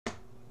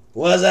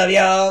What's up,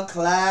 y'all?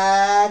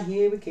 Clyde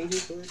here with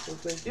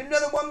KJ. Do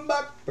another one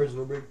buck.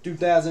 Personal break.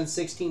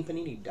 2016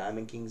 Panini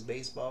Diamond Kings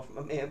baseball from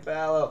my man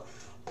Paolo.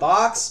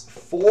 Box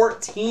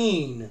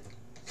 14.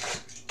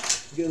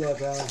 Good luck,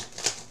 Paolo.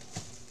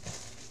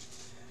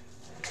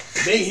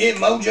 Big hit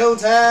mojo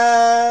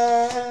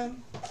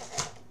time.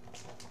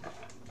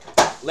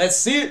 Let's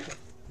see it.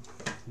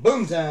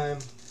 Boom time.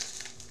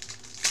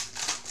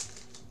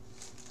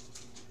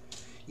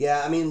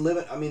 Yeah, I mean,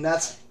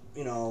 that's,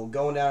 you know,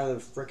 going down to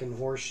the freaking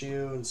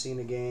Horseshoe and seeing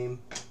the game.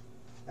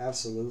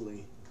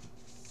 Absolutely.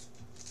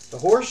 The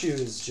Horseshoe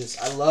is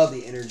just, I love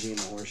the energy in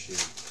the Horseshoe.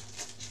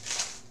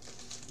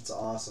 It's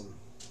awesome.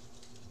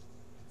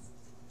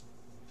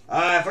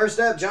 Alright, first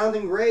up,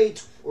 Jonathan Gray,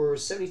 or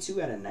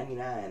 72 out of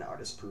 99,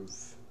 artist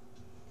proof.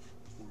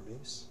 More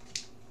base.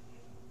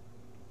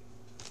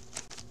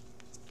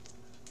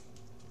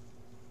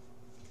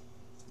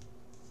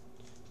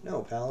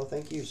 No, Paolo,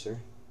 thank you, sir.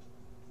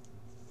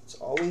 It's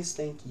always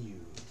thank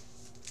you.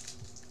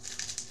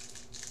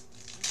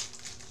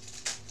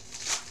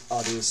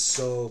 Oh, dude, it's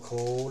so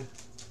cold.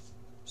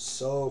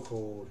 So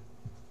cold.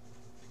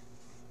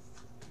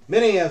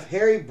 Mini of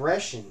Harry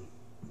Brescian.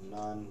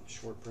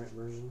 Non-short print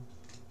version.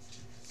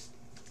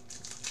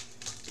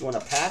 You want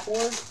a pack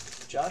war?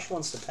 Josh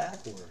wants the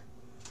pack war.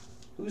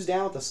 Who's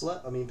down with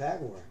the pack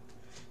war?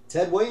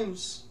 Ted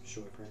Williams.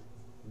 Short print.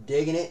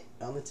 Digging it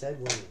on the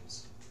Ted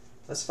Williams.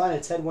 Let's find a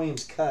Ted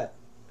Williams cut.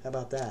 How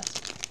about that?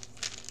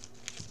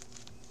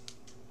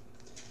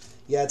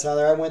 Yeah,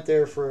 Tyler, I went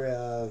there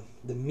for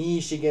the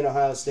Michigan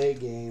Ohio State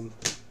game.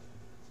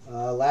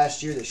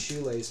 Last year, the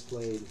Shoelace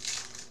played.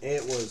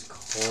 It was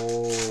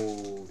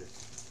cold.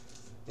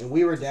 And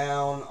we were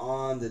down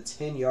on the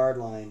 10-yard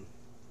line.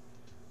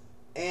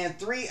 And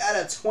 3 out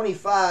of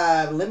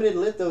 25. Limited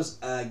lithos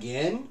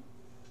again.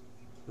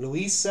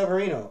 Luis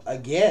Severino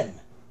again.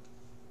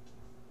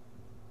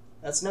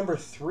 That's number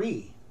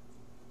 3.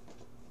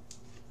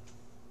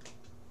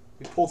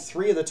 We pulled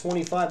 3 of the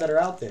 25 that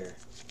are out there.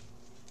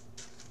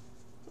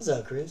 What's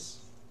up, Chris?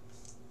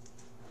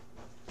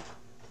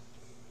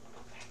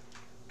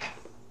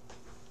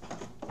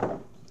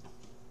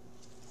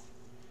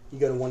 You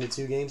go to 1 to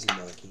 2 games,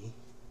 lucky.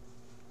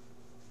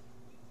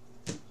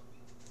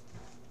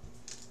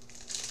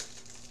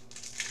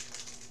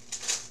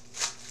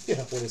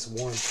 Yeah, when it's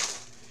warm.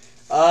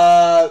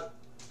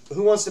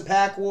 Who wants to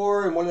pack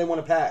war, and what do they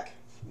want to pack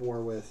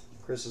war with?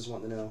 Chris is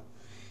wanting to know.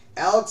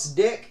 Alex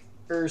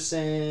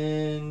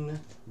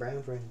Dickerson,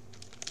 Brown friend.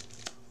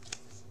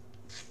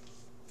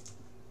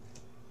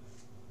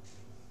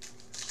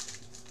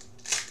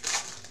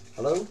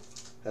 Hello?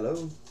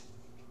 Hello?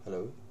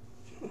 Hello?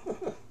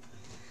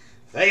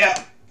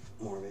 Vega!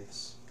 More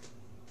base.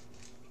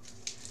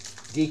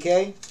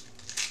 DK?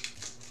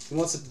 He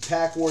wants to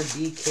pack war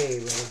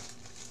DK, brother.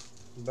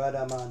 But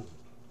I'm on.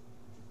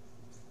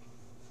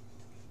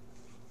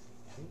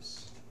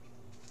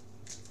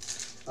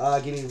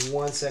 Give me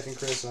 1 second,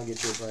 Chris, and I'll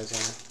get you a price on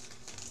it.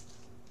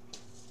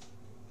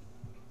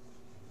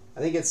 I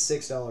think it's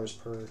 $6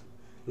 per.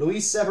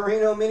 Luis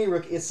Severino mini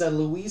rookie. It's a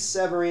Luis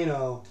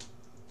Severino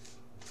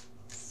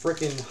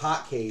freaking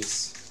hot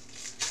case.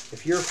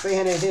 If you're a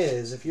fan of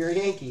his, if you're a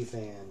Yankee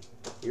fan,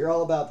 you're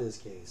all about this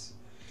case.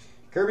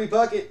 Kirby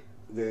Puckett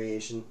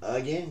variation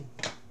again.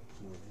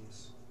 More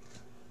base.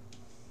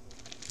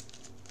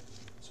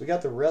 So we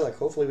got the relic.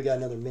 Hopefully we got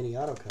another mini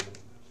auto coming.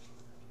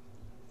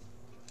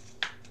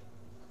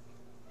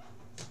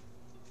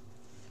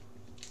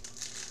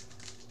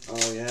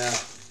 Oh yeah.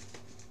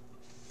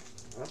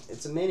 Oh,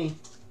 it's a mini.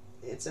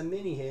 It's a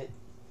mini hit.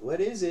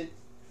 What is it?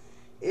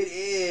 It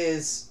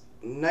is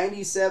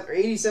 97 or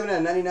 87 out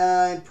of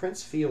 99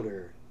 Prince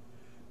Fielder.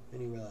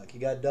 Mini relic. You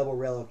got double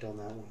relic on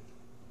that one.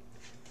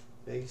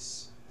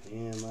 Base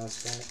and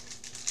last pack.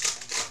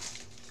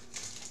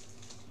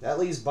 That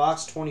leaves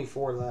box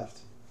 24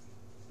 left.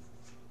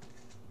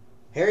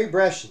 Harry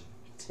Brescian,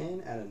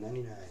 10 out of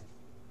 99.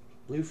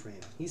 Blue frame.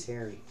 He's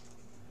hairy.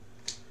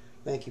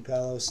 Thank you,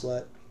 Paolo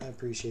Slut. I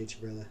appreciate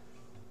you, brother.